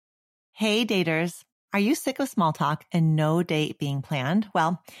Hey daters, are you sick of small talk and no date being planned?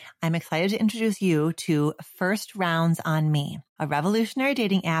 Well, I'm excited to introduce you to First Rounds on Me, a revolutionary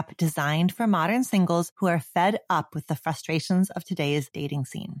dating app designed for modern singles who are fed up with the frustrations of today's dating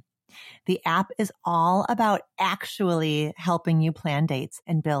scene. The app is all about actually helping you plan dates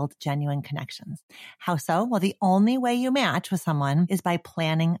and build genuine connections. How so? Well, the only way you match with someone is by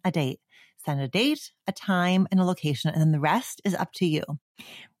planning a date. Send a date, a time, and a location, and then the rest is up to you.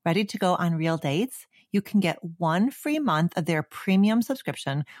 Ready to go on real dates? You can get 1 free month of their premium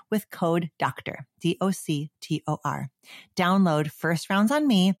subscription with code DOCTOR, DOCTOR. Download First Rounds on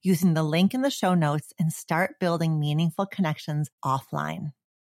Me using the link in the show notes and start building meaningful connections offline.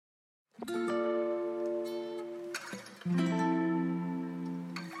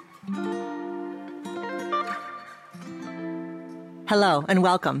 Hello and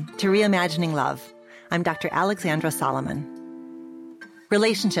welcome to Reimagining Love. I'm Dr. Alexandra Solomon.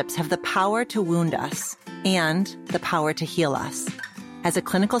 Relationships have the power to wound us and the power to heal us. As a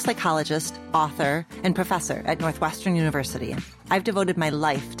clinical psychologist, author, and professor at Northwestern University, I've devoted my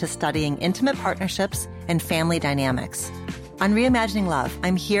life to studying intimate partnerships and family dynamics. On Reimagining Love,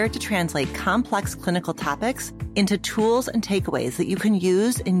 I'm here to translate complex clinical topics into tools and takeaways that you can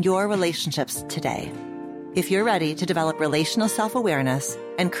use in your relationships today. If you're ready to develop relational self-awareness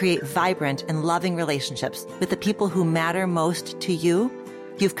and create vibrant and loving relationships with the people who matter most to you,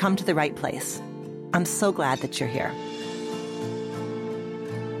 you've come to the right place. I'm so glad that you're here.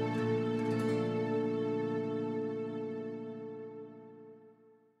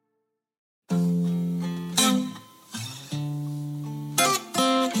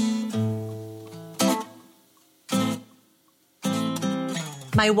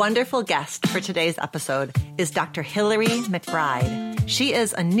 My wonderful guest for today's episode is Dr. Hillary McBride. She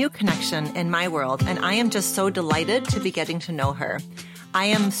is a new connection in my world, and I am just so delighted to be getting to know her. I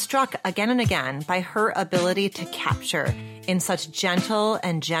am struck again and again by her ability to capture in such gentle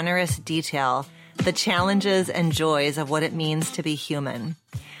and generous detail the challenges and joys of what it means to be human.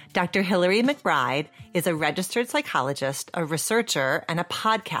 Dr. Hillary McBride is a registered psychologist, a researcher, and a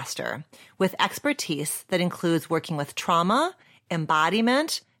podcaster with expertise that includes working with trauma,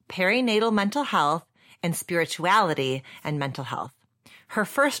 embodiment, perinatal mental health, and spirituality and mental health. Her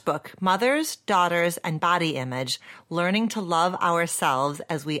first book, Mothers, Daughters, and Body Image, Learning to Love Ourselves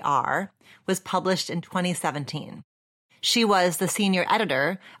as We Are, was published in 2017. She was the senior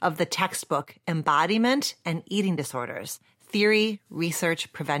editor of the textbook Embodiment and Eating Disorders, Theory,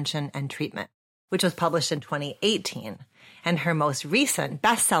 Research, Prevention, and Treatment, which was published in 2018. And her most recent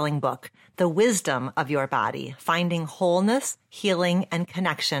best-selling book, The Wisdom of Your Body, Finding Wholeness, Healing, and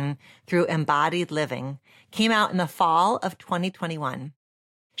Connection Through Embodied Living, came out in the fall of 2021.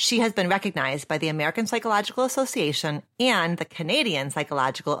 She has been recognized by the American Psychological Association and the Canadian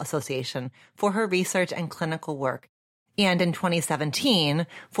Psychological Association for her research and clinical work. And in 2017,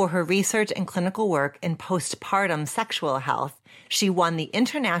 for her research and clinical work in postpartum sexual health, she won the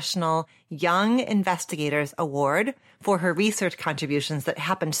International Young Investigators Award for her research contributions that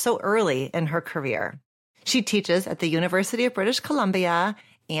happened so early in her career. She teaches at the University of British Columbia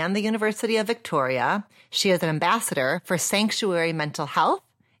and the University of Victoria. She is an ambassador for Sanctuary Mental Health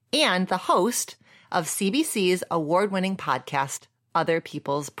and the host of CBC's award-winning podcast, Other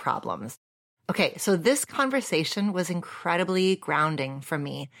People's Problems. Okay, so this conversation was incredibly grounding for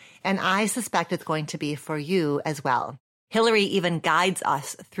me, and I suspect it's going to be for you as well. Hillary even guides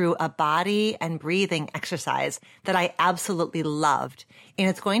us through a body and breathing exercise that I absolutely loved, and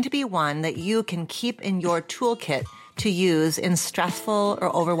it's going to be one that you can keep in your toolkit to use in stressful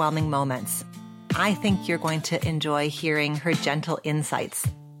or overwhelming moments. I think you're going to enjoy hearing her gentle insights.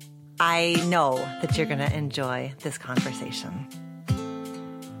 I know that you're going to enjoy this conversation.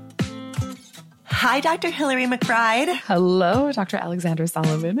 Hi, Dr. Hillary McBride. Hello, Dr. Alexandra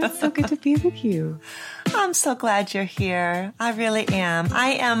Solomon. It's so good to be with you. I'm so glad you're here. I really am. I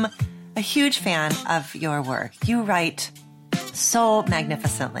am a huge fan of your work. You write so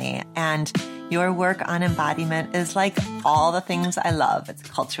magnificently, and your work on embodiment is like all the things I love. It's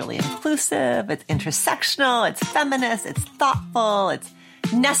culturally inclusive, it's intersectional, it's feminist, it's thoughtful, it's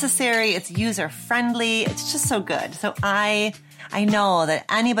necessary, it's user-friendly. It's just so good. So I know that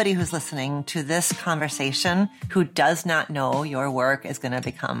anybody who's listening to this conversation who does not know your work is going to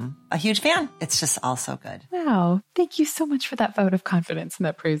become a huge fan. It's just all so good. Wow. Thank you so much for that vote of confidence and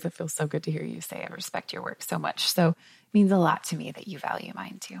that praise. It feels so good to hear you say I respect your work so much. So it means a lot to me that you value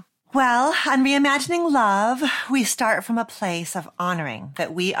mine too. Well, on Reimagining Love, we start from a place of honoring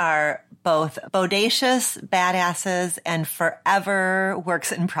that we are both bodacious badasses and forever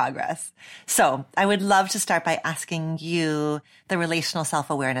works in progress. So I would love to start by asking you the relational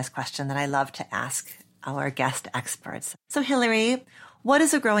self-awareness question that I love to ask our guest experts. So Hillary, what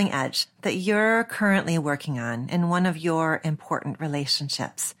is a growing edge that you're currently working on in one of your important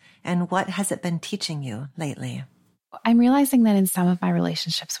relationships? And what has it been teaching you lately? I'm realizing that in some of my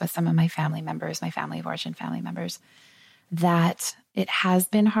relationships with some of my family members, my family of origin family members, that it has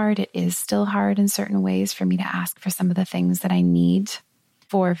been hard. It is still hard in certain ways for me to ask for some of the things that I need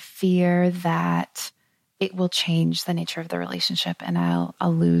for fear that it will change the nature of the relationship and I'll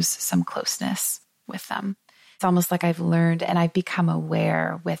lose some closeness with them. It's almost like I've learned and I've become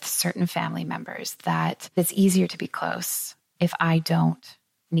aware with certain family members that it's easier to be close if I don't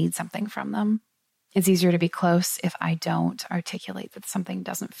need something from them. It's easier to be close if I don't articulate that something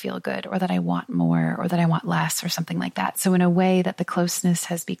doesn't feel good or that I want more or that I want less or something like that. So in a way that the closeness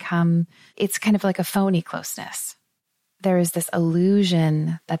has become, it's kind of like a phony closeness. There is this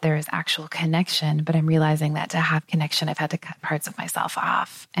illusion that there is actual connection, but I'm realizing that to have connection, I've had to cut parts of myself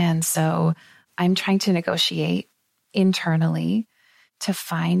off. And so I'm trying to negotiate internally to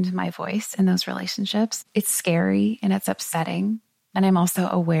find my voice in those relationships. It's scary and it's upsetting. And I'm also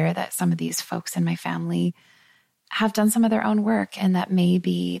aware that some of these folks in my family have done some of their own work and that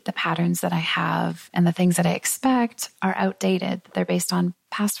maybe the patterns that I have and the things that I expect are outdated. They're based on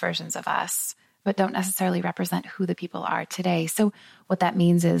past versions of us, but don't necessarily represent who the people are today. So what that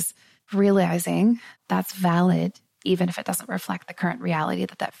means is realizing that's valid, even if it doesn't reflect the current reality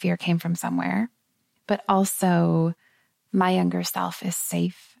that fear came from somewhere. But also my younger self is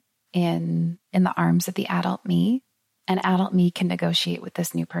safe in the arms of the adult me. And adult me can negotiate with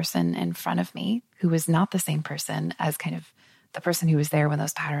this new person in front of me who is not the same person as kind of the person who was there when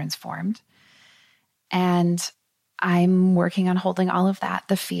those patterns formed. And I'm working on holding all of that,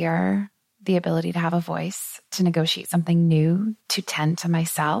 the fear, the ability to have a voice, to negotiate something new, to tend to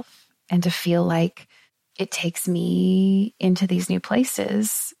myself, and to feel like it takes me into these new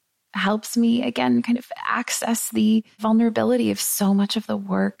places, helps me, again, kind of access the vulnerability of so much of the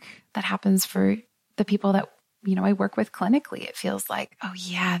work that happens for the people that I work with clinically. It feels like, oh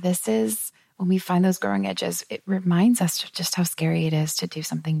yeah, this is when we find those growing edges, it reminds us just how scary it is to do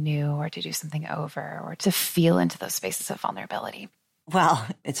something new or to do something over or to feel into those spaces of vulnerability. Well,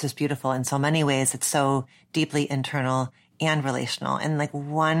 it's just beautiful in so many ways. It's so deeply internal and relational. And like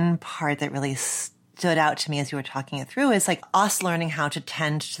one part that really stood out to me as you were talking it through is like us learning how to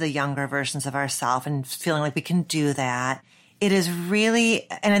tend to the younger versions of ourselves and feeling like we can do that. It is really,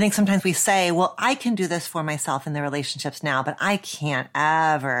 and I think sometimes we say, well, I can do this for myself in the relationships now, but I can't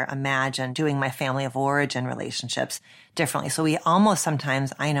ever imagine doing my family of origin relationships differently. So we almost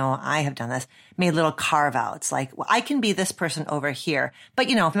sometimes, I know I have done this, made little carve outs like, well, I can be this person over here. But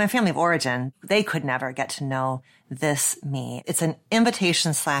my family of origin, they could never get to know this me. It's an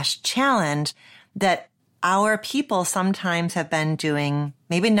invitation / challenge that our people sometimes have been doing,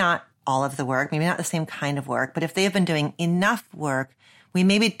 maybe not all of the work, maybe not the same kind of work, but if they have been doing enough work, we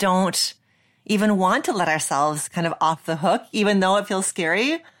maybe don't even want to let ourselves kind of off the hook, even though it feels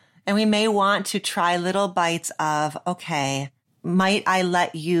scary. And we may want to try little bites of, okay, might I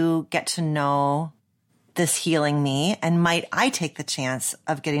let you get to know this healing me? And might I take the chance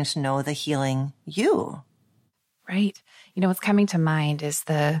of getting to know the healing you? Right. What's coming to mind is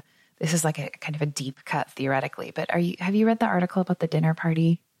this is like a kind of a deep cut theoretically, but have you read the article about the dinner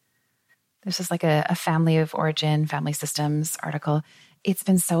party? This is like a family of origin, family systems article. It's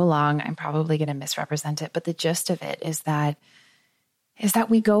been so long, I'm probably going to misrepresent it, but the gist of it is that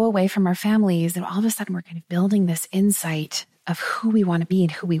we go away from our families and all of a sudden we're kind of building this insight of who we want to be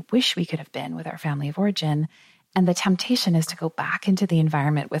and who we wish we could have been with our family of origin. And the temptation is to go back into the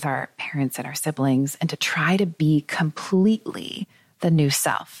environment with our parents and our siblings and to try to be completely the new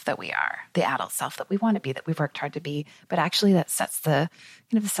self that we are, the adult self that we want to be, that we've worked hard to be. But actually that sets the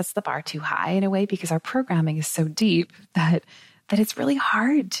bar too high in a way because our programming is so deep that it's really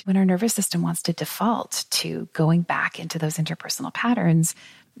hard when our nervous system wants to default to going back into those interpersonal patterns.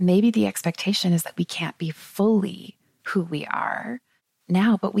 Maybe the expectation is that we can't be fully who we are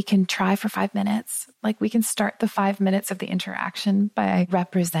now, but we can try for 5 minutes. Like we can start the 5 minutes of the interaction by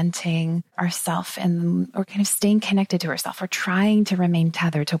representing ourselves or kind of staying connected to ourselves or trying to remain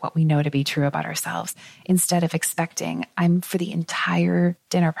tethered to what we know to be true about ourselves instead of expecting for the entire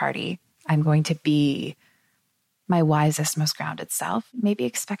dinner party, I'm going to be my wisest, most grounded self. Maybe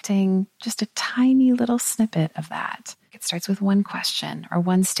expecting just a tiny little snippet of that. It starts with one question or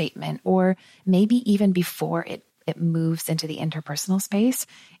one statement, or maybe even before it moves into the interpersonal space,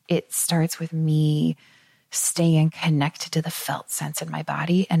 it starts with me staying connected to the felt sense in my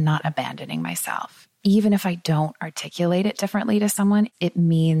body and not abandoning myself. Even if I don't articulate it differently to someone, it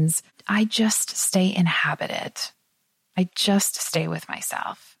means I just stay inhabited. I just stay with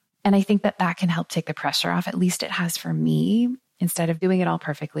myself. And I think that that can help take the pressure off. At least it has for me. Instead of doing it all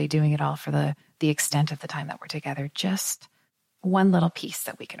perfectly, doing it all for the extent of the time that we're together, just one little piece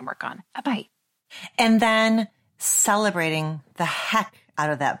that we can work on, a bite. And then celebrating the heck out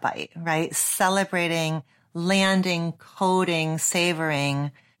of that bite, right? Celebrating, landing, coding,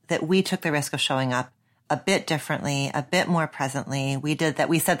 savoring that we took the risk of showing up a bit differently, a bit more presently. We did that.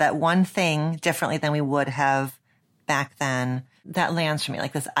 We said that one thing differently than we would have back then. That lands for me,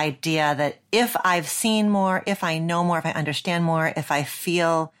 like this idea that if I've seen more, if I know more, if I understand more, if I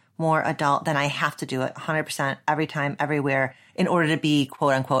feel more adult, then I have to do it 100% every time, everywhere in order to be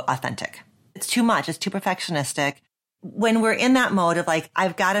quote unquote authentic. It's too much. It's too perfectionistic. When we're in that mode of like,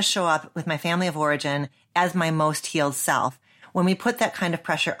 I've got to show up with my family of origin as my most healed self. When we put that kind of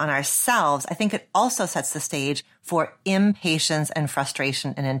pressure on ourselves, I think it also sets the stage for impatience and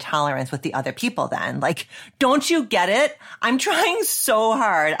frustration and intolerance with the other people then. Like, don't you get it? I'm trying so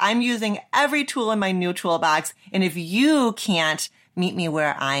hard. I'm using every tool in my new toolbox. And if you can't meet me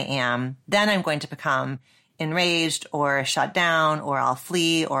where I am, then I'm going to become enraged or shut down, or I'll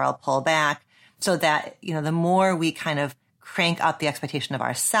flee, or I'll pull back. So that, the more we kind of crank up the expectation of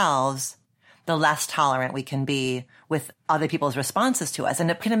ourselves, the less tolerant we can be with other people's responses to us. And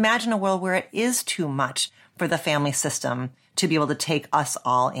I can imagine a world where it is too much for the family system to be able to take us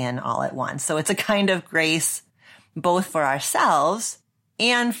all in all at once. So it's a kind of grace both for ourselves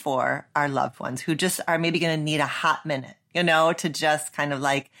and for our loved ones who just are maybe going to need a hot minute, to just kind of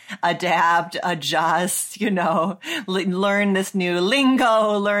like adapt, adjust, learn this new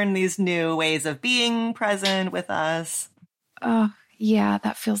lingo, learn these new ways of being present with us. Oh, yeah,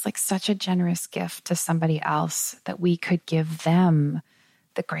 that feels like such a generous gift to somebody else that we could give them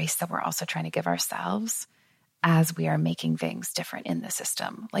the grace that we're also trying to give ourselves as we are making things different in the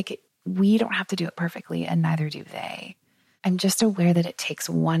system. We don't have to do it perfectly, and neither do they. I'm just aware that it takes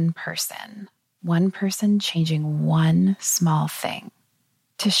one person changing one small thing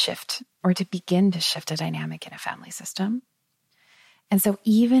to shift or to begin to shift a dynamic in a family system. And so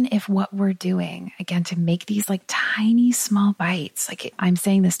even if what we're doing, again, to make these like tiny small bites, like I'm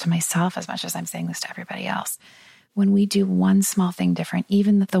saying this to myself as much as I'm saying this to everybody else, when we do one small thing different,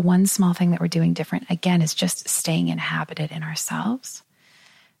 even that the one small thing that we're doing different, again, is just staying inhabited in ourselves,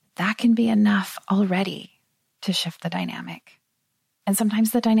 that can be enough already to shift the dynamic. And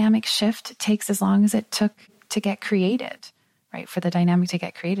sometimes the dynamic shift takes as long as it took to get created, right? For the dynamic to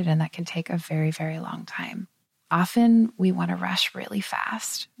get created, and that can take a very, very long time. Often we want to rush really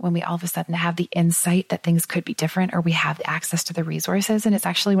fast when we all of a sudden have the insight that things could be different, or we have access to the resources. And it's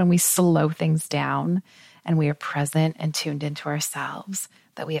actually when we slow things down and we are present and tuned into ourselves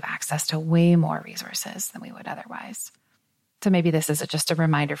that we have access to way more resources than we would otherwise. So maybe this is just a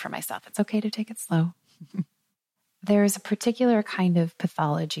reminder for myself. It's okay to take it slow. There's a particular kind of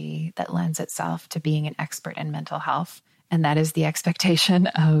pathology that lends itself to being an expert in mental health. And that is the expectation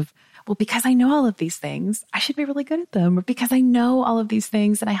of, well, because I know all of these things, I should be really good at them. Or because I know all of these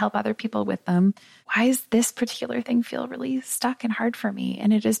things and I help other people with them, why does this particular thing feel really stuck and hard for me?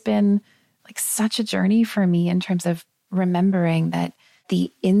 And it has been like such a journey for me in terms of remembering that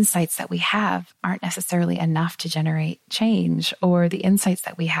the insights that we have aren't necessarily enough to generate change, or the insights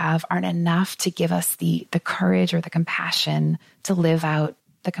that we have aren't enough to give us the courage or the compassion to live out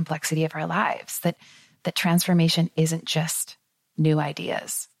the complexity of our lives. That transformation isn't just new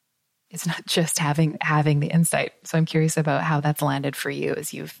ideas. It's not just having the insight. So I'm curious about how that's landed for you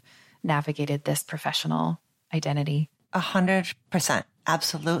as you've navigated this professional identity. 100%.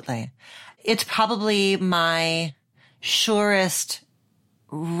 Absolutely. It's probably my surest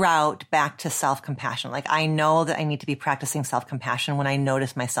route back to self-compassion. Like, I know that I need to be practicing self-compassion when I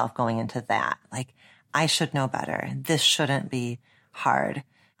notice myself going into that. Like, I should know better. This shouldn't be hard.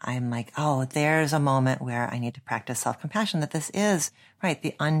 I'm like, oh, there's a moment where I need to practice self-compassion, that this is, right,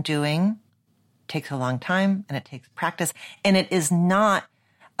 the undoing takes a long time and it takes practice. And it is not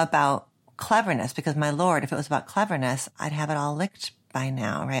about cleverness, because my Lord, if it was about cleverness, I'd have it all licked by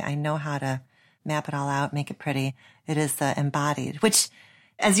now, right? I know how to map it all out, make it pretty. It is the embodied, which,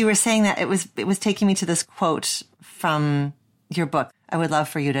 as you were saying that, it was taking me to this quote from your book. I would love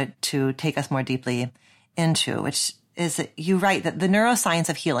for you to take us more deeply into, which is that you write that the neuroscience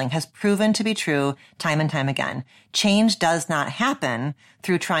of healing has proven to be true time and time again. Change does not happen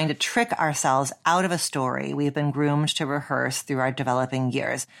through trying to trick ourselves out of a story we've been groomed to rehearse through our developing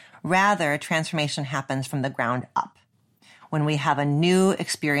years. Rather, transformation happens from the ground up. when we have a new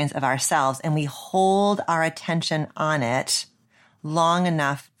experience of ourselves and we hold our attention on it long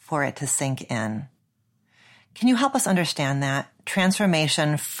enough for it to sink in. Can you help us understand that?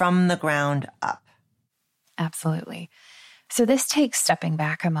 Transformation from the ground up. Absolutely. So this takes stepping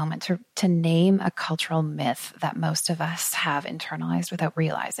back a moment to name a cultural myth that most of us have internalized without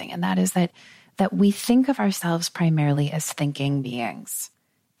realizing. And that is that we think of ourselves primarily as thinking beings.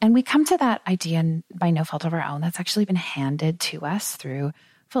 And we come to that idea by no fault of our own. That's actually been handed to us through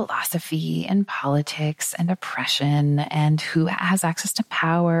philosophy and politics and oppression and who has access to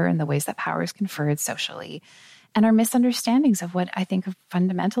power and the ways that power is conferred socially, and our misunderstandings of what I think of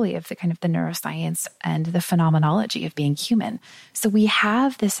fundamentally of the kind of the neuroscience and the phenomenology of being human. So we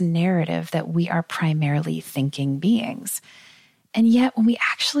have this narrative that we are primarily thinking beings. And yet when we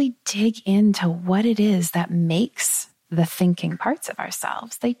actually dig into what it is that makes the thinking parts of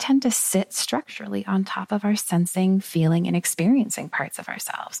ourselves, they tend to sit structurally on top of our sensing, feeling, and experiencing parts of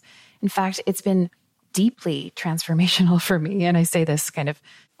ourselves. In fact, it's been deeply transformational for me, and I say this kind of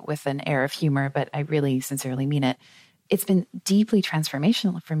with an air of humor, but I really sincerely mean it. It's been deeply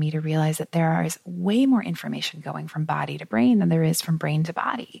transformational for me to realize that there is way more information going from body to brain than there is from brain to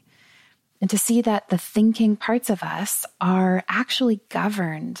body. And to see that the thinking parts of us are actually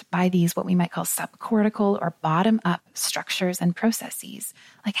governed by these, what we might call subcortical or bottom-up structures and processes,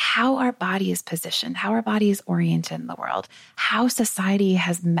 like how our body is positioned, how our body is oriented in the world, how society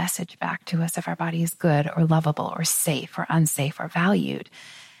has messaged back to us if our body is good or lovable or safe or unsafe or valued.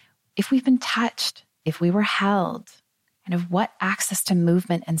 If we've been touched, if we were held, and of what access to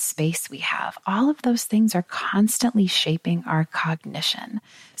movement and space we have. All of those things are constantly shaping our cognition.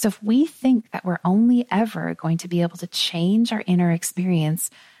 So if we think that we're only ever going to be able to change our inner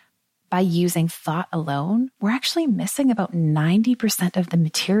experience by using thought alone, we're actually missing about 90% of the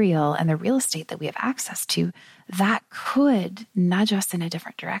material and the real estate that we have access to that could nudge us in a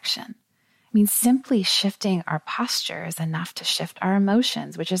different direction. I mean, simply shifting our posture is enough to shift our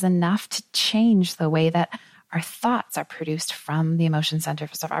emotions, which is enough to change the way that our thoughts are produced from the emotion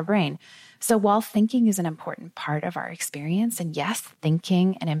centers of our brain. So while thinking is an important part of our experience, and yes,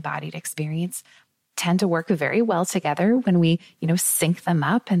 thinking and embodied experience tend to work very well together when we, sync them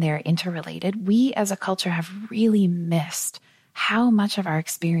up and they're interrelated, we as a culture have really missed how much of our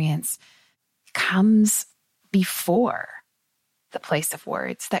experience comes before the place of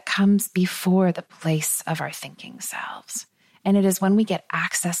words, that comes before the place of our thinking selves. And it is when we get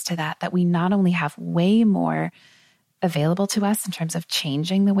access to that we not only have way more available to us in terms of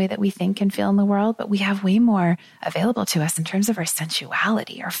changing the way that we think and feel in the world, but we have way more available to us in terms of our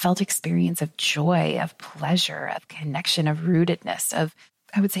sensuality, our felt experience of joy, of pleasure, of connection, of rootedness, of,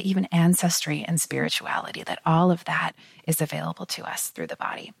 I would say, even ancestry and spirituality, that all of that is available to us through the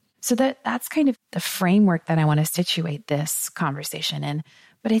body. So that's kind of the framework that I want to situate this conversation in.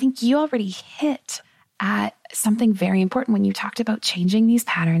 But I think you already hit at something very important when you talked about changing these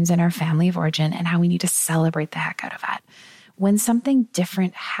patterns in our family of origin and how we need to celebrate the heck out of that. When something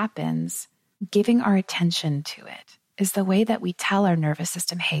different happens, giving our attention to it is the way that we tell our nervous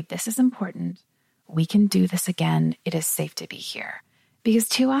system, hey, this is important. We can do this again. It is safe to be here. Because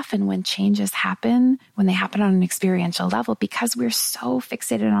too often when changes happen, when they happen on an experiential level, because we're so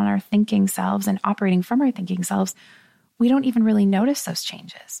fixated on our thinking selves and operating from our thinking selves, we don't even really notice those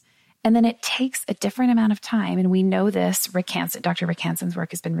changes. And then it takes a different amount of time. And we know this, Dr. Rick Hanson's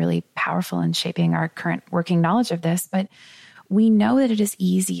work has been really powerful in shaping our current working knowledge of this. But we know that it is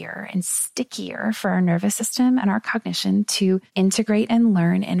easier and stickier for our nervous system and our cognition to integrate and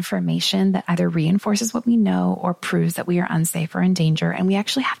learn information that either reinforces what we know or proves that we are unsafe or in danger. And we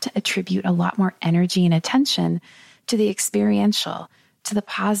actually have to attribute a lot more energy and attention to the experiential, to the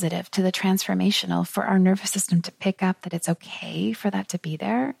positive, to the transformational, for our nervous system to pick up that it's okay for that to be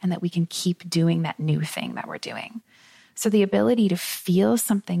there and that we can keep doing that new thing that we're doing. So the ability to feel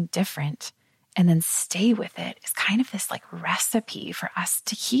something different and then stay with it is kind of this like recipe for us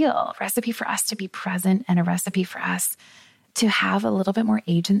to heal, recipe for us to be present, and a recipe for us to have a little bit more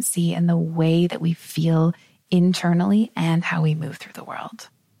agency in the way that we feel internally and how we move through the world.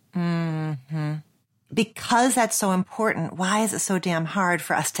 Mm-hmm. Because that's so important, why is it so damn hard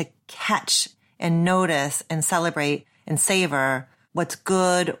for us to catch and notice and celebrate and savor what's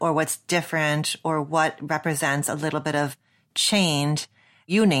good or what's different or what represents a little bit of change?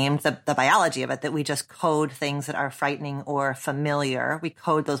 You named the biology of it, that we just code things that are frightening or familiar. We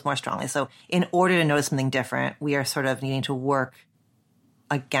code those more strongly. So in order to notice something different, we are sort of needing to work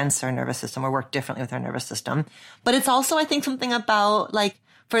against our nervous system or work differently with our nervous system. But it's also, I think, something about, like,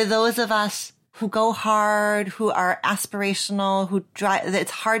 for those of us who go hard, who are aspirational, who drive,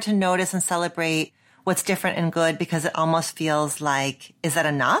 it's hard to notice and celebrate what's different and good, because it almost feels like, is that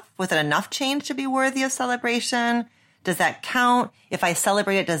enough? Was it enough change to be worthy of celebration? Does that count? If I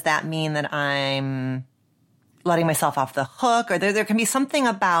celebrate it, does that mean that I'm letting myself off the hook? Or there can be something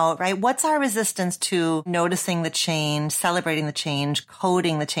about, right? What's our resistance to noticing the change, celebrating the change,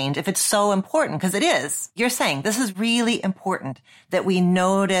 coding the change, if it's so important? Because it is. You're saying this is really important that we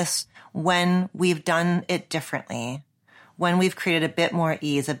notice when we've done it differently, when we've created a bit more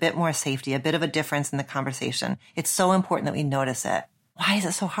ease, a bit more safety, a bit of a difference in the conversation. It's so important that we notice it. Why is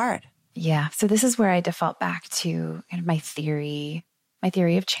it so hard? Yeah. So this is where I default back to kind of my theory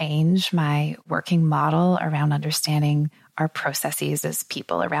of change, my working model around understanding our processes as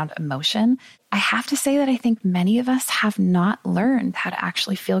people around emotion. I have to say that I think many of us have not learned how to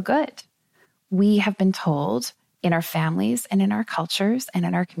actually feel good. We have been told in our families and in our cultures and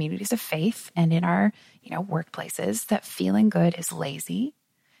in our communities of faith and in our, workplaces that feeling good is lazy.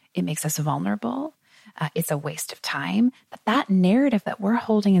 It makes us vulnerable. It's a waste of time. But that narrative that we're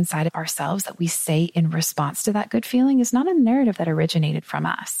holding inside of ourselves that we say in response to that good feeling is not a narrative that originated from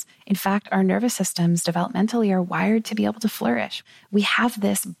us. In fact, our nervous systems developmentally are wired to be able to flourish. We have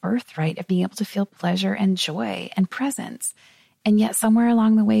this birthright of being able to feel pleasure and joy and presence. And yet somewhere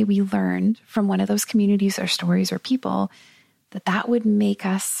along the way, we learned from one of those communities or stories or people that would make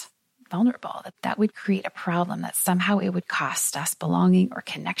us vulnerable, that would create a problem, that somehow it would cost us belonging or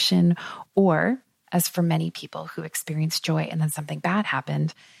connection, or as for many people who experience joy and then something bad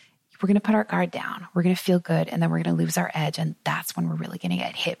happened, we're going to put our guard down. We're going to feel good, and then we're going to lose our edge. And that's when we're really going to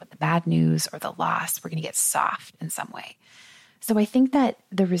get hit with the bad news or the loss. We're going to get soft in some way. So I think that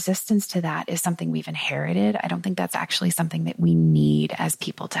the resistance to that is something we've inherited. I don't think that's actually something that we need as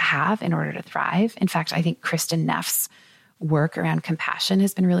people to have in order to thrive. In fact, I think Kristen Neff's work around compassion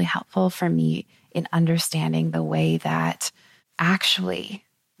has been really helpful for me in understanding the way that actually,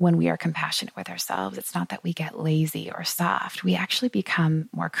 when we are compassionate with ourselves, it's not that we get lazy or soft. We actually become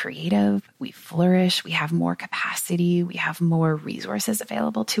more creative. We flourish. We have more capacity. We have more resources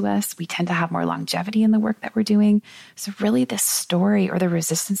available to us. We tend to have more longevity in the work that we're doing. So really this story or the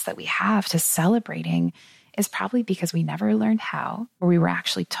resistance that we have to celebrating is probably because we never learned how, or we were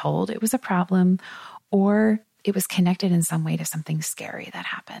actually told it was a problem, or it was connected in some way to something scary that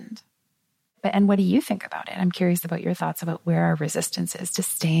happened. And what do you think about it? I'm curious about your thoughts about where our resistance is to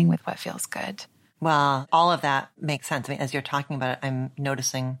staying with what feels good. Well, all of that makes sense. I mean, as you're talking about it, I'm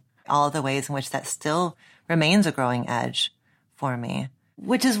noticing all of the ways in which that still remains a growing edge for me,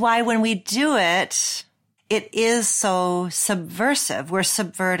 which is why when we do it, it is so subversive. We're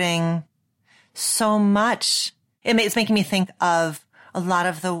subverting so much. It's making me think of a lot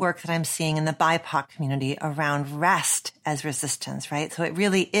of the work that I'm seeing in the BIPOC community around rest as resistance, right? So it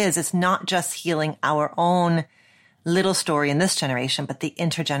really is. It's not just healing our own little story in this generation, but the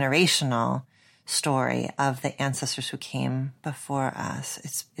intergenerational story of the ancestors who came before us.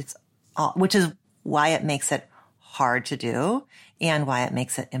 It's all, which is why it makes it hard to do and why it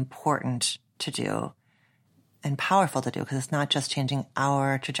makes it important to do and powerful to do, because it's not just changing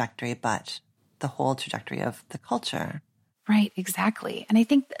our trajectory, but the whole trajectory of the culture. Right, exactly. And I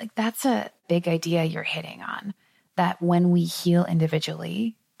think that's a big idea you're hitting on, that when we heal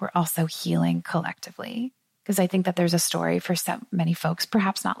individually, we're also healing collectively. Because I think that there's a story for so many folks,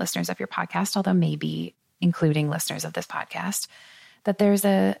 perhaps not listeners of your podcast, although maybe including listeners of this podcast, that there's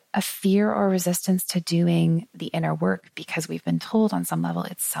a fear or resistance to doing the inner work because we've been told on some level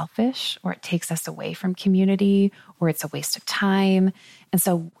it's selfish, or it takes us away from community, or it's a waste of time. And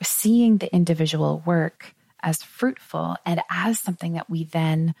so seeing the individual work as fruitful and as something that we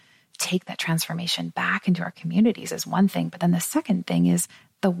then take that transformation back into our communities is one thing. But then the second thing is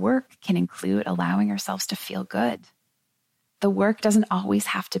the work can include allowing ourselves to feel good. The work doesn't always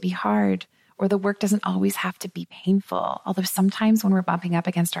have to be hard, or the work doesn't always have to be painful. Although sometimes when we're bumping up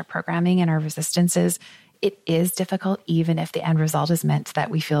against our programming and our resistances, it is difficult, even if the end result is meant that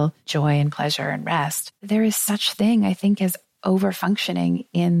we feel joy and pleasure and rest. There is such thing, I think, as over-functioning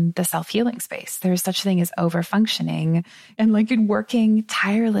in the self-healing space. There is such thing as over-functioning and in working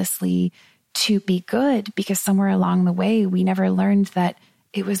tirelessly to be good, because somewhere along the way, we never learned that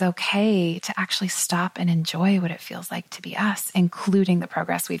it was okay to actually stop and enjoy what it feels like to be us, including the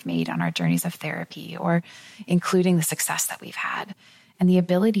progress we've made on our journeys of therapy, or including the success that we've had, and the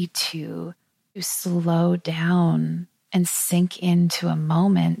ability to slow down and sink into a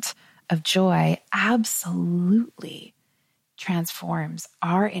moment of joy absolutely transforms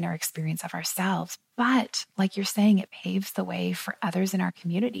our inner experience of ourselves. But like you're saying, it paves the way for others in our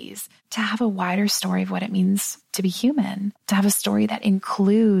communities to have a wider story of what it means to be human, to have a story that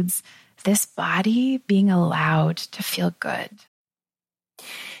includes this body being allowed to feel good.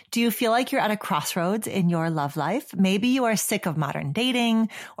 Do you feel like you're at a crossroads in your love life? Maybe you are sick of modern dating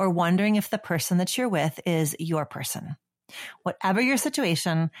or wondering if the person that you're with is your person. Whatever your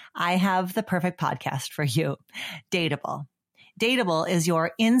situation, I have the perfect podcast for you. Dateable. Dateable is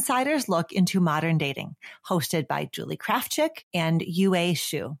your insider's look into modern dating, hosted by Julie Krafchick and Yue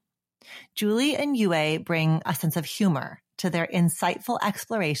Xu. Julie and Yue bring a sense of humor to their insightful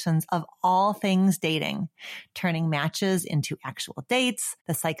explorations of all things dating, turning matches into actual dates,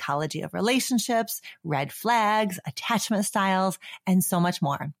 the psychology of relationships, red flags, attachment styles, and so much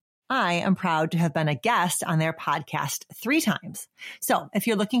more. I am proud to have been a guest on their podcast 3 times. So if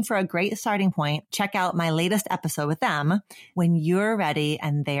you're looking for a great starting point, check out my latest episode with them, When You're Ready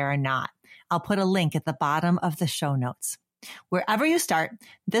and They're Not. I'll put a link at the bottom of the show notes. Wherever you start,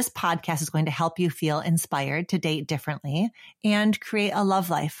 this podcast is going to help you feel inspired to date differently and create a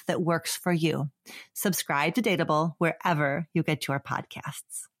love life that works for you. Subscribe to Dateable wherever you get your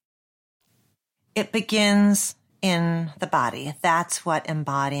podcasts. It begins in the body. That's what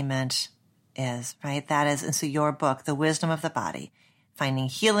embodiment is, right? That is, and so your book, The Wisdom of the Body, finding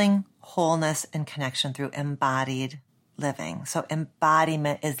healing, wholeness, and connection through embodied living. So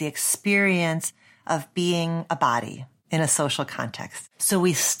embodiment is the experience of being a body in a social context. So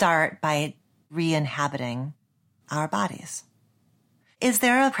we start by re-inhabiting our bodies. Is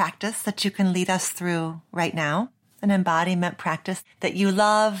there a practice that you can lead us through right now? An embodiment practice that you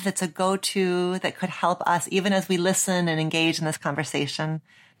love, that's a go-to, that could help us even as we listen and engage in this conversation,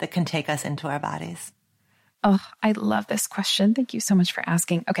 that can take us into our bodies? Oh, I love this question. Thank you so much for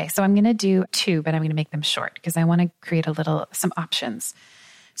asking. Okay, so I'm going to do 2, but I'm going to make them short because I want to create some options.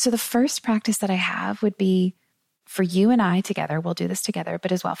 So the first practice that I have would be for you and I together. We'll do this together,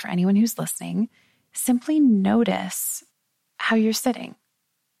 but as well for anyone who's listening, simply notice how you're sitting,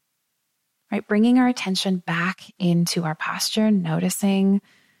 right? Bringing our attention back into our posture, noticing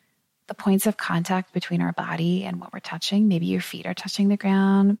the points of contact between our body and what we're touching. Maybe your feet are touching the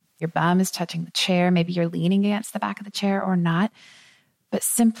ground, your bum is touching the chair, maybe you're leaning against the back of the chair or not, but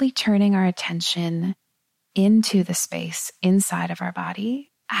simply turning our attention into the space inside of our body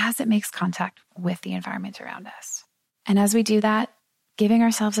as it makes contact with the environment around us. And as we do that, giving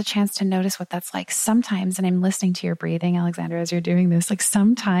ourselves a chance to notice what that's like. Sometimes, and I'm listening to your breathing, Alexandra, as you're doing this, like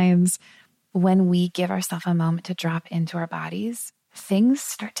sometimes when we give ourselves a moment to drop into our bodies, things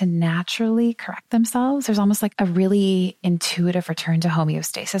start to naturally correct themselves. There's almost like a really intuitive return to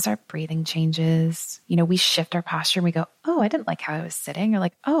homeostasis. Our breathing changes. We shift our posture and we go, oh, I didn't like how I was sitting. Or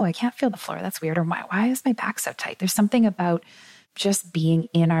like, oh, I can't feel the floor. That's weird. Or why is my back so tight? There's something about just being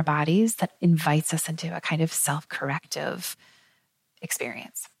in our bodies that invites us into a kind of self-corrective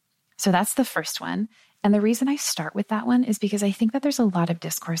experience. So that's the first one. And the reason I start with that one is because I think that there's a lot of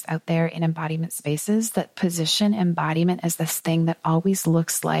discourse out there in embodiment spaces that position embodiment as this thing that always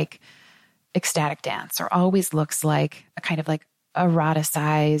looks like ecstatic dance, or always looks like a kind of like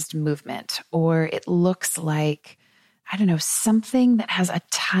eroticized movement, or it looks like, I don't know, something that has a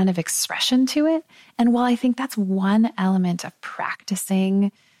ton of expression to it. And while I think that's one element of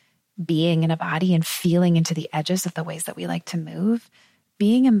practicing being in a body and feeling into the edges of the ways that we like to move,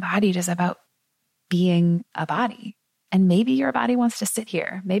 being embodied is about being a body. And maybe your body wants to sit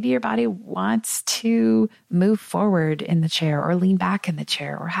here. Maybe your body wants to move forward in the chair or lean back in the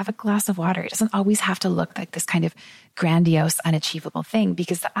chair or have a glass of water. It doesn't always have to look like this kind of grandiose, unachievable thing.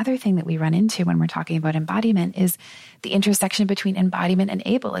 Because the other thing that we run into when we're talking about embodiment is the intersection between embodiment and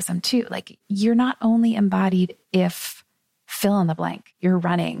ableism too. Like you're not only embodied if fill in the blank, you're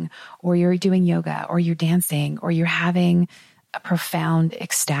running or you're doing yoga or you're dancing or you're having a profound,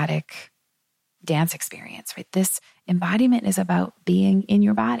 ecstatic dance experience, right? This embodiment is about being in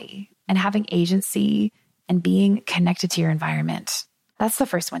your body and having agency and being connected to your environment. That's the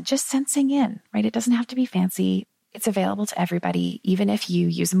first one. Just sensing in, right? It doesn't have to be fancy. It's available to everybody, even if you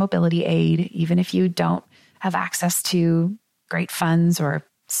use a mobility aid, even if you don't have access to great funds or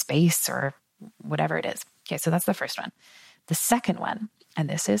space or whatever it is. Okay, so that's the first one. The second one, and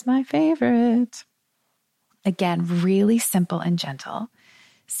this is my favorite, again, really simple and gentle.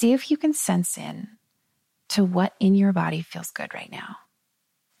 See if you can sense in to what in your body feels good right now.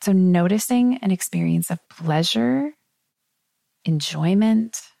 So noticing an experience of pleasure,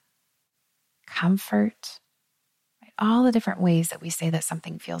 enjoyment, comfort, right? All the different ways that we say that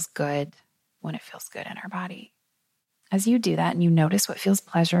something feels good when it feels good in our body. As you do that and you notice what feels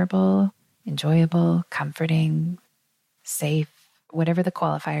pleasurable, enjoyable, comforting, safe, whatever the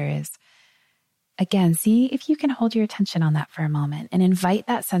qualifier is, again, see if you can hold your attention on that for a moment and invite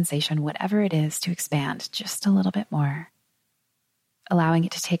that sensation, whatever it is, to expand just a little bit more, allowing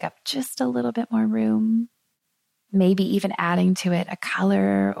it to take up just a little bit more room, maybe even adding to it a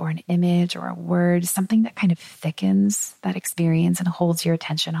color or an image or a word, something that kind of thickens that experience and holds your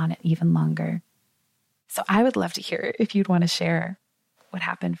attention on it even longer. So I would love to hear if you'd want to share what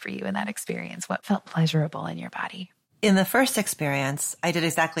happened for you in that experience, what felt pleasurable in your body. In the first experience, I did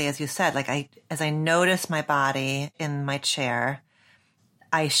exactly as you said. As I noticed my body in my chair,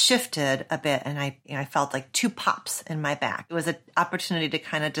 I shifted a bit and I felt like 2 pops in my back. It was an opportunity to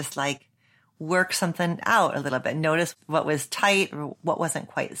kind of just like work something out a little bit, notice what was tight or what wasn't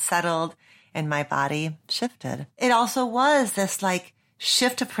quite settled, and my body shifted. It also was this like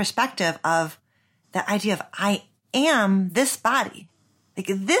shift of perspective of the idea of I am this body. Like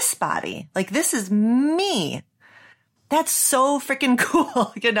this is me. That's so freaking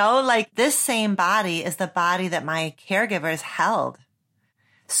cool, like this same body is the body that my caregivers held.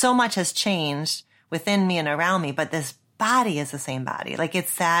 So much has changed within me and around me, but this body is the same body. Like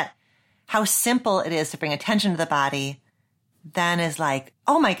it's that how simple it is to bring attention to the body then is like,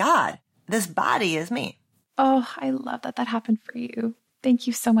 oh my God, this body is me. Oh, I love that happened for you. Thank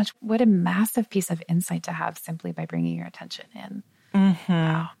you so much. What a massive piece of insight to have simply by bringing your attention in. Mm-hmm.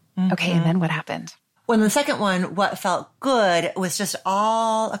 Wow. Mm-hmm. Okay. And then what happened? Well, in the second one, what felt good was just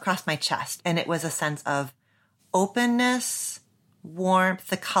all across my chest. And it was a sense of openness, warmth.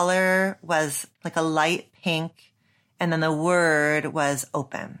 The color was like a light pink. And then the word was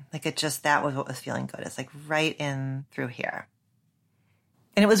open. That was what was feeling good. It's like right in through here.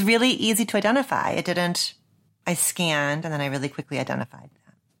 And it was really easy to identify. I scanned and then I really quickly identified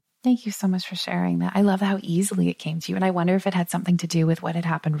that. Thank you so much for sharing that. I love how easily it came to you. And I wonder if it had something to do with what had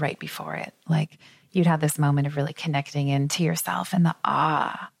happened right before it. Like you'd had this moment of really connecting into yourself and the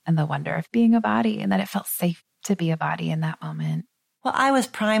awe and the wonder of being a body, and that it felt safe to be a body in that moment. Well, I was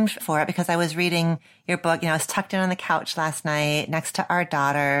primed for it because I was reading your book. I was tucked in on the couch last night next to our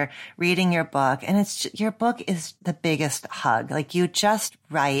daughter, reading your book. And your book is the biggest hug. Like you just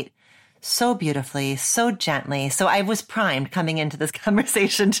write so beautifully, so gently. So I was primed coming into this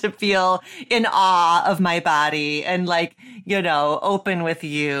conversation to feel in awe of my body and open with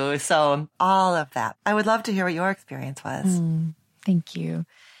you. So all of that. I would love to hear what your experience was. Thank you.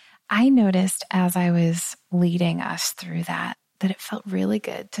 I noticed as I was leading us through that it felt really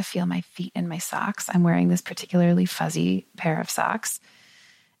good to feel my feet in my socks. I'm wearing this particularly fuzzy pair of socks.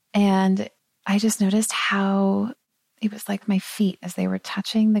 And I just noticed how it was like my feet, as they were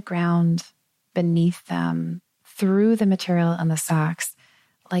touching the ground beneath them through the material on the socks,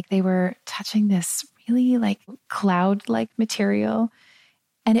 like they were touching this really like cloud-like material.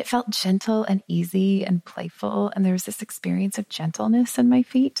 And it felt gentle and easy and playful. And there was this experience of gentleness in my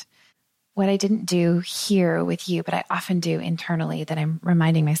feet. What I didn't do here with you, but I often do internally that I'm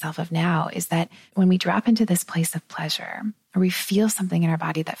reminding myself of now, is that when we drop into this place of pleasure, or we feel something in our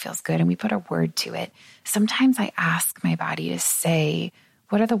body that feels good and we put a word to it, sometimes I ask my body to say,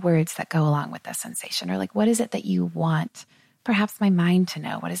 what are the words that go along with this sensation? Or like, what is it that you want perhaps my mind to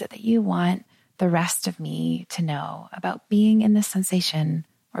know? What is it that you want the rest of me to know about being in this sensation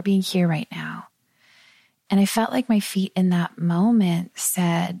or being here right now? And I felt like my feet in that moment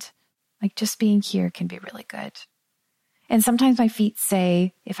said, like, just being here can be really good. And sometimes my feet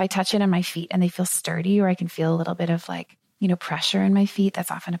say, if I touch in on my feet and they feel sturdy, or I can feel a little bit of pressure in my feet,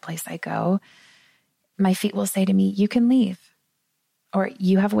 that's often a place I go. My feet will say to me, you can leave, or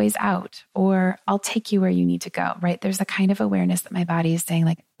you have ways out, or I'll take you where you need to go, right? There's a kind of awareness that my body is saying,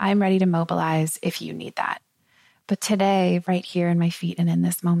 like, I'm ready to mobilize if you need that. But today, right here in my feet and in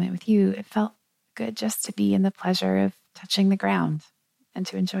this moment with you, it felt good just to be in the pleasure of touching the ground and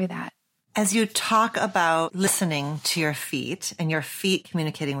to enjoy that. As you talk about listening to your feet and your feet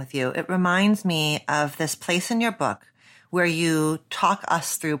communicating with you, it reminds me of this place in your book where you talk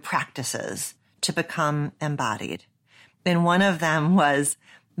us through practices to become embodied. And one of them was,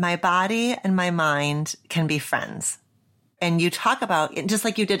 my body and my mind can be friends. And you talk about, just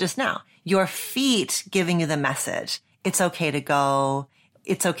like you did just now, your feet giving you the message. It's okay to go.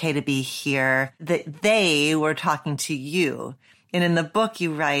 It's okay to be here. That they were talking to you. And in the book,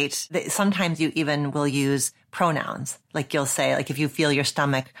 you write that sometimes you even will use pronouns. Like you'll say, like if you feel your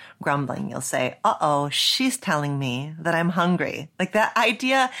stomach grumbling, you'll say, uh-oh, she's telling me that I'm hungry. Like that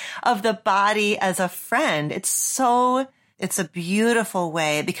idea of the body as a friend. It's a beautiful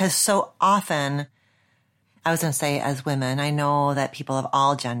way, because so often, I was going to say as women, I know that people of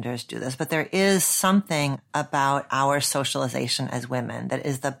all genders do this, but there is something about our socialization as women that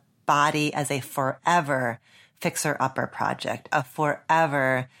is the body as a forever fixer-upper project, a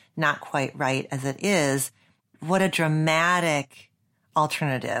forever not quite right as it is. What a dramatic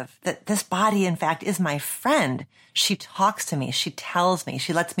alternative that this body, in fact, is my friend. She talks to me. She tells me.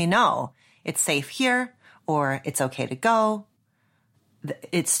 She lets me know it's safe here, or it's okay to go,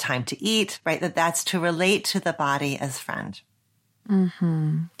 it's time to eat, right? That's to relate to the body as friend.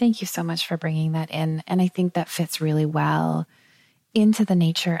 Mm-hmm. Thank you so much for bringing that in. And I think that fits really well into the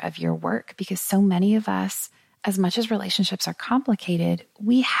nature of your work, because so many of us, as much as relationships are complicated,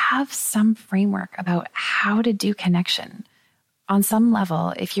 we have some framework about how to do connection. On some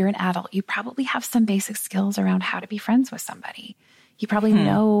level, if you're an adult, you probably have some basic skills around how to be friends with somebody. You probably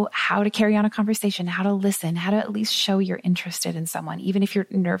know how to carry on a conversation, how to listen, how to at least show you're interested in someone, even if you're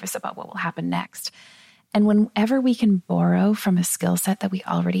nervous about what will happen next. And whenever we can borrow from a skill set that we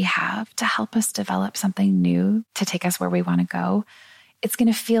already have to help us develop something new to take us where we want to go, it's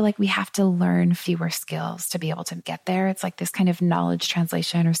going to feel like we have to learn fewer skills to be able to get there. It's like this kind of knowledge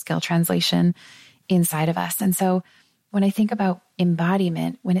translation or skill translation inside of us. And so when I think about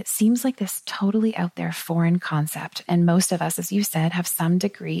embodiment, when it seems like this totally out there foreign concept, and most of us, as you said, have some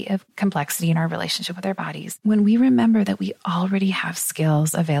degree of complexity in our relationship with our bodies, when we remember that we already have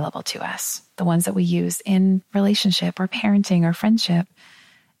skills available to us, the ones that we use in relationship or parenting or friendship,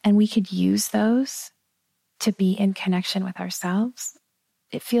 and we could use those to be in connection with ourselves,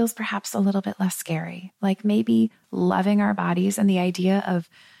 it feels perhaps a little bit less scary. Like maybe loving our bodies and the idea of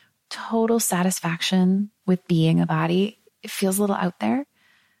total satisfaction with being a body, it feels a little out there,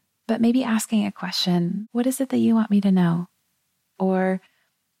 but maybe asking a question, what is it that you want me to know? Or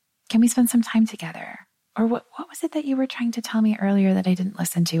can we spend some time together? Or what was it that you were trying to tell me earlier that I didn't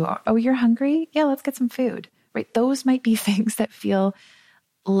listen to? Or, oh, you're hungry? Yeah, let's get some food, right? Those might be things that feel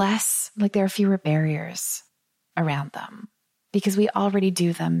less like there are fewer barriers around them because we already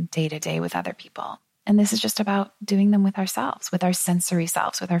do them day to day with other people. And this is just about doing them with ourselves, with our sensory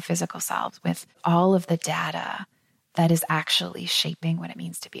selves, with our physical selves, with all of the data that is actually shaping what it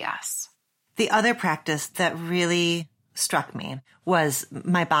means to be us. The other practice that really struck me was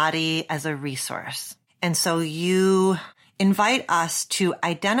my body as a resource. And so you invite us to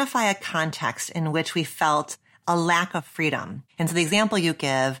identify a context in which we felt a lack of freedom. And so the example you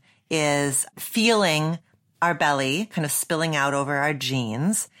give is feeling our belly kind of spilling out over our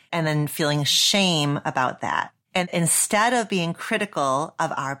jeans and then feeling shame about that. And instead of being critical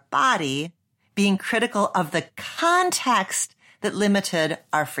of our body, being critical of the context that limited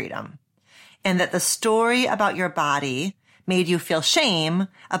our freedom. And that the story about your body made you feel shame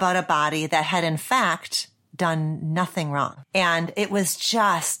about a body that had in fact done nothing wrong. And it was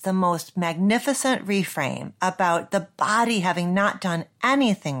just the most magnificent reframe about the body having not done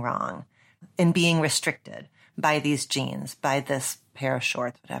anything wrong in being restricted by these jeans, by this pair of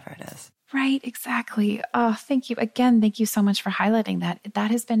shorts, whatever it is. Right, exactly. Oh, thank you. Again, thank you so much for highlighting that.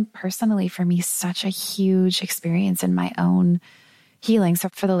 That has been personally for me such a huge experience in my own healing. So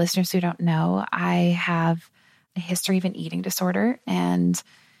for the listeners who don't know, I have a history of an eating disorder, and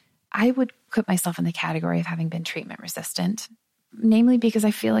I would put myself in the category of having been treatment resistant, namely because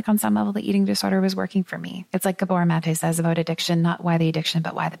I feel like on some level the eating disorder was working for me. It's like Gabor Mate says about addiction, not why the addiction,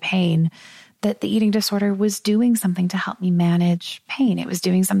 but why the pain. That the eating disorder was doing something to help me manage pain. It was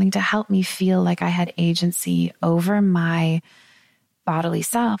doing something to help me feel like I had agency over my bodily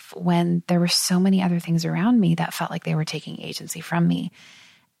self when there were so many other things around me that felt like they were taking agency from me.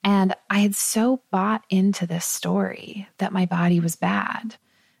 And I had so bought into this story that my body was bad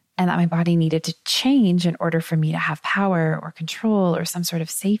and that my body needed to change in order for me to have power or control or some sort of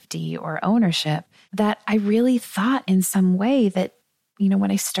safety or ownership, that I really thought in some way that, you know,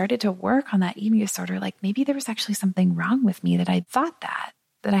 when I started to work on that eating disorder, like maybe there was actually something wrong with me that I thought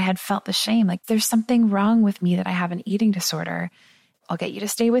that I had felt the shame. Like there's something wrong with me that I have an eating disorder. I'll get you to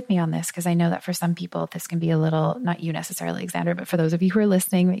stay with me on this because I know that for some people, this can be a little, not you necessarily, Alexander, but for those of you who are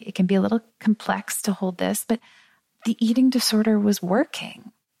listening, it can be a little complex to hold this, but the eating disorder was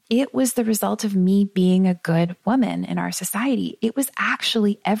working. It was the result of me being a good woman in our society. It was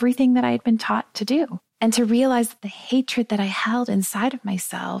actually everything that I had been taught to do. And to realize that the hatred that I held inside of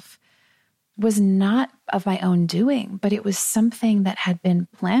myself was not of my own doing, but it was something that had been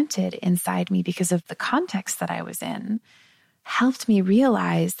planted inside me because of the context that I was in, helped me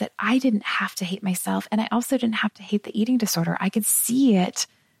realize that I didn't have to hate myself. And I also didn't have to hate the eating disorder. I could see it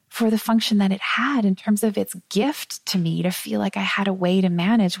for the function that it had in terms of its gift to me to feel like I had a way to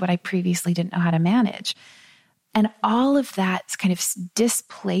manage what I previously didn't know how to manage. And all of that kind of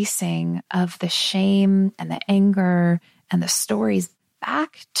displacing of the shame and the anger and the stories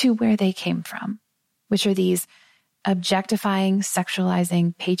back to where they came from, which are these objectifying,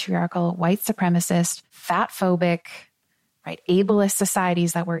 sexualizing, patriarchal, white supremacist, fat phobic, right, ableist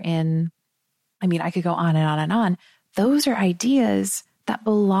societies that we're in. I mean, I could go on and on and on. Those are ideas that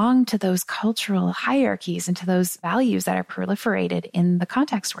belong to those cultural hierarchies and to those values that are proliferated in the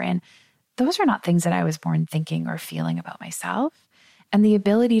context we're in. those are not things that I was born thinking or feeling about myself. And the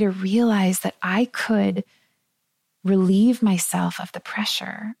ability to realize that I could relieve myself of the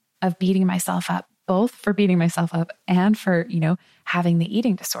pressure of beating myself up, both for beating myself up and for, having the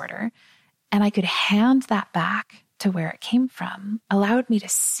eating disorder. And I could hand that back to where it came from, allowed me to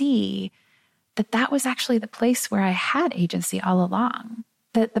see that that was actually the place where I had agency all along.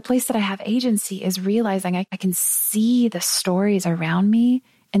 That the place that I have agency is realizing I can see the stories around me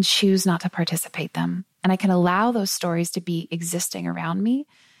and choose not to participate them. And I can allow those stories to be existing around me,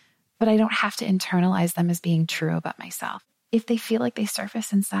 but I don't have to internalize them as being true about myself. If they feel like they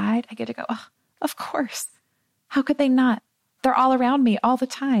surface inside, I get to go, oh, of course. How could they not? They're all around me all the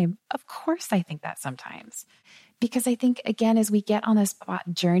time. Of course I think that sometimes. Because I think, again, as we get on this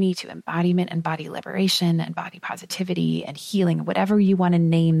journey to embodiment and body liberation and body positivity and healing, whatever you want to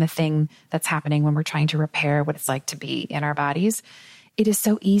name the thing that's happening when we're trying to repair what it's like to be in our bodies, it is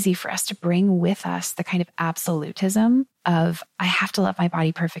so easy for us to bring with us the kind of absolutism of, I have to love my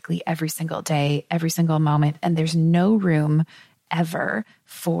body perfectly every single day, every single moment, and there's no room ever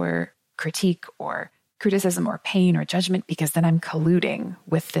for critique or criticism or pain or judgment, because then I'm colluding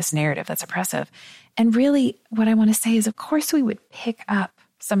with this narrative that's oppressive. And really what I want to say is, of course, we would pick up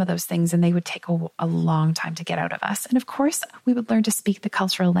some of those things and they would take a long time to get out of us. And of course, we would learn to speak the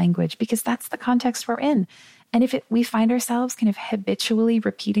cultural language because that's the context we're in. And if we find ourselves kind of habitually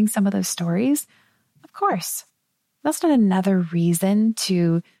repeating some of those stories, of course, that's not another reason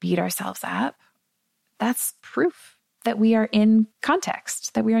to beat ourselves up. That's proof that we are in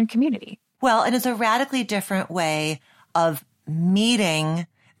context, that we are in community. Well, it is a radically different way of meeting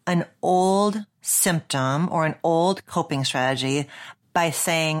an old symptom or an old coping strategy by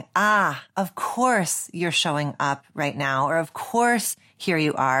saying, of course you're showing up right now, or of course here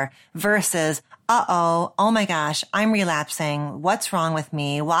you are, versus, oh my gosh, I'm relapsing. What's wrong with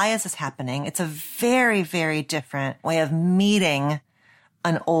me? Why is this happening? It's a very, very different way of meeting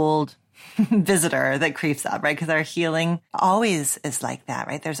an old visitor that creeps up, right? Because our healing always is like that,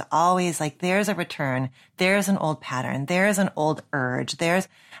 right? There's always there's a return. There's an old pattern. There's an old urge. I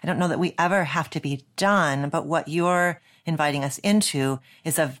don't know that we ever have to be done, but what you're inviting us into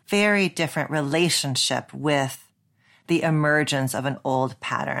is a very different relationship with the emergence of an old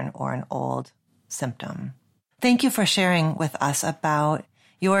pattern or an old symptom. Thank you for sharing with us about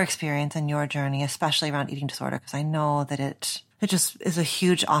your experience and your journey, especially around eating disorder, because I know that it just is a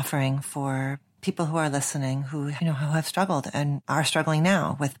huge offering for people who are listening who have struggled and are struggling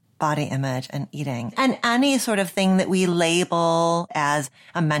now with body image and eating. And any sort of thing that we label as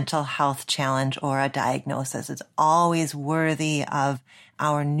a mental health challenge or a diagnosis is always worthy of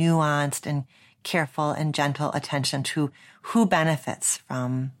our nuanced and careful and gentle attention to who benefits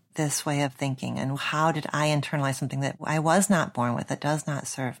from this way of thinking and how did I internalize something that I was not born with, that does not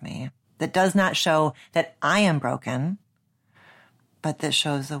serve me, that does not show that I am broken, but that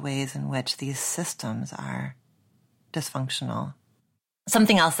shows the ways in which these systems are dysfunctional.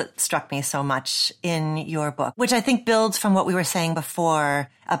 Something else that struck me so much in your book, which I think builds from what we were saying before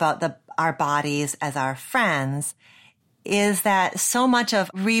about our bodies as our friends, is that so much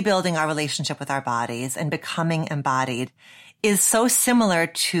of rebuilding our relationship with our bodies and becoming embodied is so similar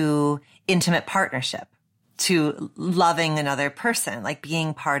to intimate partnership, to loving another person, like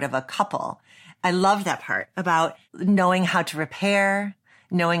being part of a couple. I love that part about knowing how to repair,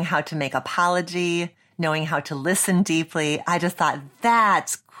 knowing how to make apology, knowing how to listen deeply. I just thought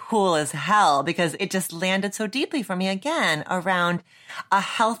that's cool as hell because it just landed so deeply for me again around a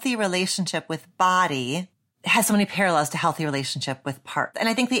healthy relationship with body. It has so many parallels to healthy relationship with part. And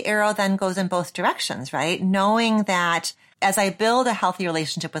I think the arrow then goes in both directions, right? Knowing that as I build a healthy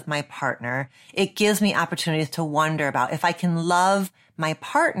relationship with my partner, it gives me opportunities to wonder about if I can love my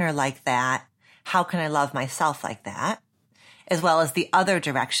partner like that, how can I love myself like that? As well as the other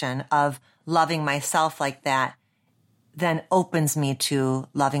direction of loving myself like that then opens me to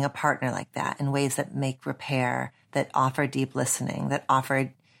loving a partner like that in ways that make repair, that offer deep listening, that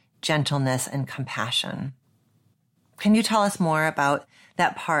offer gentleness and compassion. Can you tell us more about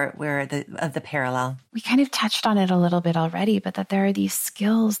that part of the parallel? We kind of touched on it a little bit already, but that there are these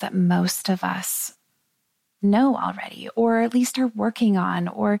skills that most of us know already, or at least are working on,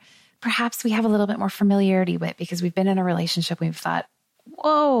 or perhaps we have a little bit more familiarity with because we've been in a relationship. We've thought,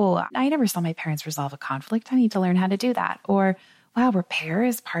 whoa, I never saw my parents resolve a conflict. I need to learn how to do that. Or, wow, repair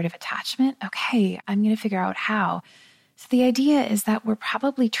is part of attachment. Okay, I'm going to figure out how. So the idea is that we're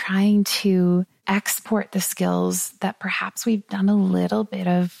probably trying to export the skills that perhaps we've done a little bit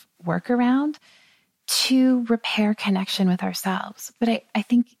of work around to repair connection with ourselves. But I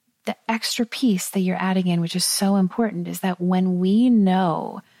think the extra piece that you're adding in, which is so important, is that when we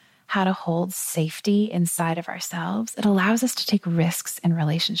know how to hold safety inside of ourselves, it allows us to take risks in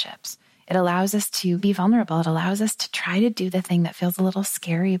relationships. It allows us to be vulnerable. It allows us to try to do the thing that feels a little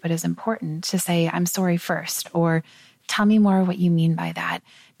scary, but is important, to say, I'm sorry first, or tell me more what you mean by that.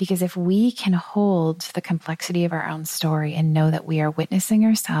 Because if we can hold the complexity of our own story and know that we are witnessing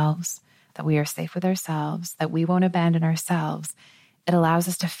ourselves, that we are safe with ourselves, that we won't abandon ourselves, it allows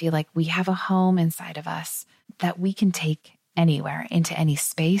us to feel like we have a home inside of us that we can take anywhere, into any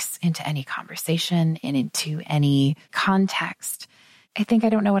space, into any conversation, and into any context. I think I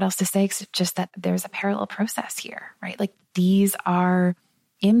don't know what else to say, except just that there's a parallel process here, right? Like these are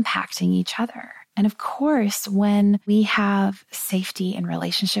impacting each other. And of course, when we have safety in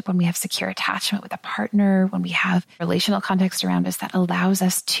relationship, when we have secure attachment with a partner, when we have relational context around us that allows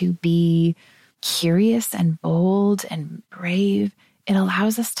us to be curious and bold and brave, it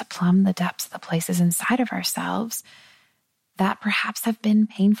allows us to plumb the depths of the places inside of ourselves that perhaps have been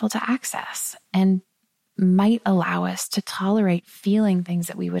painful to access and might allow us to tolerate feeling things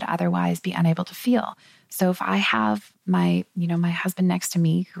that we would otherwise be unable to feel. So if I have my husband next to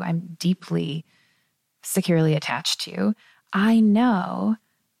me, who I'm deeply securely attached to, I know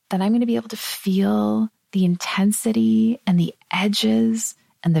that I'm going to be able to feel the intensity and the edges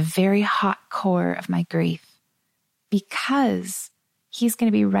and the very hot core of my grief, because he's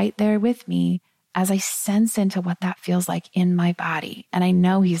going to be right there with me as I sense into what that feels like in my body. And I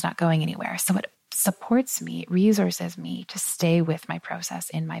know he's not going anywhere. So it supports me, it resources me to stay with my process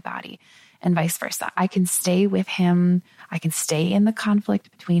in my body, and vice versa. I can stay with him. I can stay in the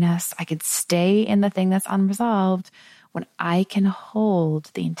conflict between us. I could stay in the thing that's unresolved when I can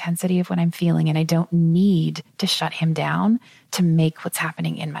hold the intensity of what I'm feeling, and I don't need to shut him down to make what's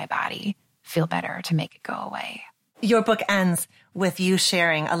happening in my body feel better, to make it go away. Your book ends with you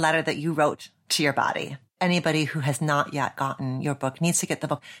sharing a letter that you wrote to your body. Anybody who has not yet gotten your book needs to get the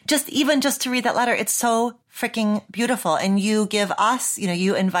book. Just to read that letter. It's so freaking beautiful. And you give us,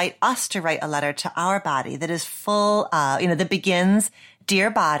 you invite us to write a letter to our body that is full, that begins,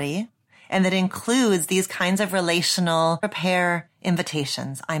 "Dear body," and that includes these kinds of relational repair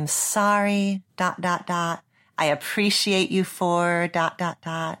invitations. I'm sorry, ... I appreciate you for ...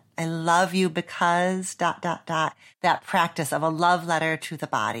 I love you because ... That practice of a love letter to the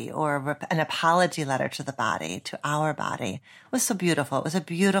body, or an apology letter to the body, to our body, was so beautiful. It was a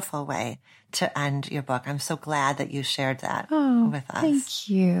beautiful way to end your book. I'm so glad that you shared that with us. Thank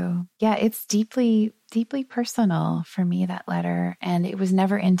you. Yeah, it's deeply, deeply personal for me, that letter. And it was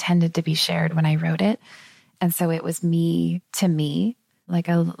never intended to be shared when I wrote it. And so it was me to me, like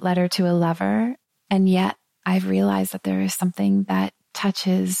a letter to a lover. And yet I've realized that there is something that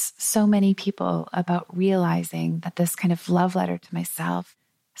touches so many people about realizing that this kind of love letter to myself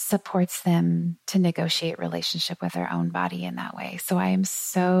supports them to negotiate relationship with their own body in that way. So I am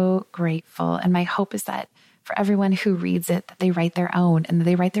so grateful. And my hope is that for everyone who reads it, that they write their own, and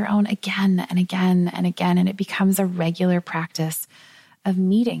they write their own again and again and again. And it becomes a regular practice of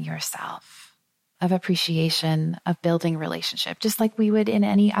meeting yourself, of appreciation, of building relationship, just like we would in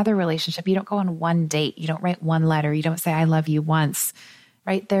any other relationship. You don't go on one date. You don't write one letter. You don't say, I love you once,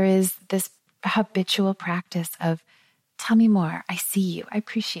 right? There is this habitual practice of, tell me more. I see you. I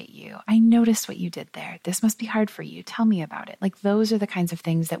appreciate you. I noticed what you did there. This must be hard for you. Tell me about it. Like those are the kinds of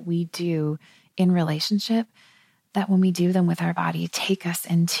things that we do in relationship that when we do them with our body, take us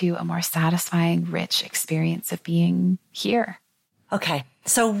into a more satisfying, rich experience of being here. Okay.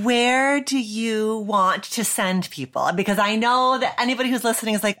 So where do you want to send people? Because I know that anybody who's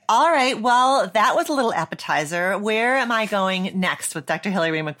listening is like, all right, well, that was a little appetizer. Where am I going next with Dr.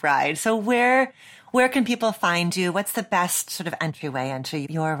 Hillary McBride? So where can people find you? What's the best sort of entryway into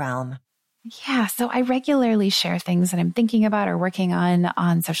your realm? Yeah. So I regularly share things that I'm thinking about or working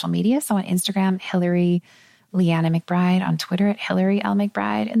on social media. So on Instagram, Hillary Leanna McBride, on Twitter at Hillary L.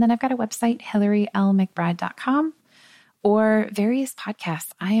 McBride. And then I've got a website, HillaryLMcBride.com. Or various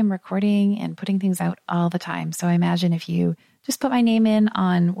podcasts. I am recording and putting things out all the time. So I imagine if you just put my name in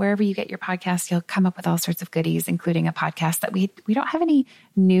on wherever you get your podcast, you'll come up with all sorts of goodies, including a podcast that we don't have any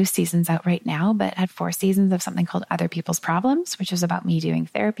new seasons out right now, but had 4 seasons of something called Other People's Problems, which is about me doing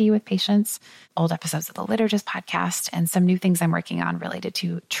therapy with patients. Old episodes of the Liturgist podcast, and some new things I'm working on related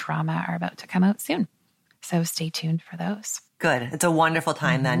to trauma are about to come out soon. So stay tuned for those. Good. It's a wonderful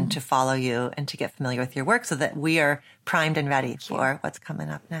time then to follow you and to get familiar with your work so that we are primed and ready for what's coming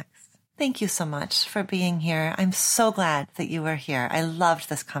up next. Thank you so much for being here. I'm so glad that you were here. I loved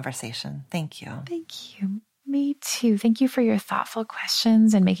this conversation. Thank you. Thank you. Me too. Thank you for your thoughtful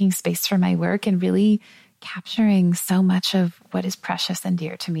questions and making space for my work and really capturing so much of what is precious and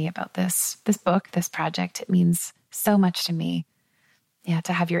dear to me about this book, this project. It means so much to me.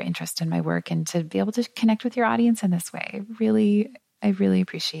 to have your interest in my work and to be able to connect with your audience in this way. I really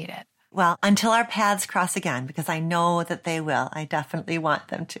appreciate it. Well, until our paths cross again, because I know that they will. I definitely want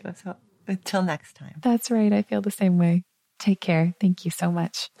them to. So until next time. That's right. I feel the same way. Take care. Thank you so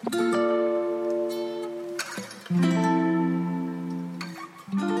much.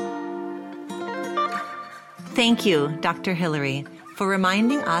 Thank you, Dr. Hillary, for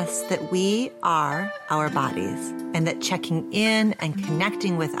reminding us that we are our bodies and that checking in and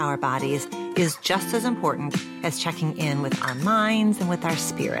connecting with our bodies is just as important as checking in with our minds and with our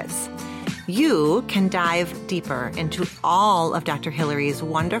spirits. You can dive deeper into all of Dr. Hillary's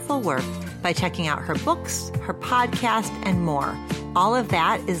wonderful work by checking out her books, her podcast, and more. All of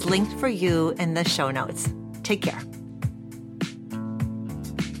that is linked for you in the show notes. Take care.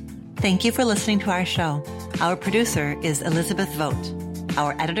 Thank you for listening to our show. Our producer is Elizabeth Vogt.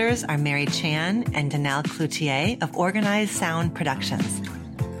 Our editors are Mary Chan and Danelle Cloutier of Organized Sound Productions.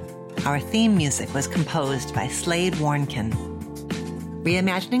 Our theme music was composed by Slade Warnkin.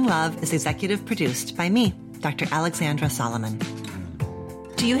 Reimagining Love is executive produced by me, Dr. Alexandra Solomon.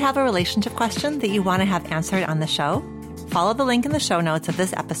 Do you have a relationship question that you want to have answered on the show? Follow the link in the show notes of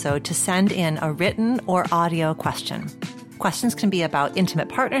this episode to send in a written or audio question. Questions can be about intimate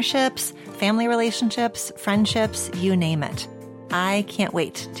partnerships, family relationships, friendships, you name it. I can't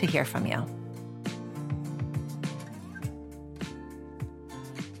wait to hear from you.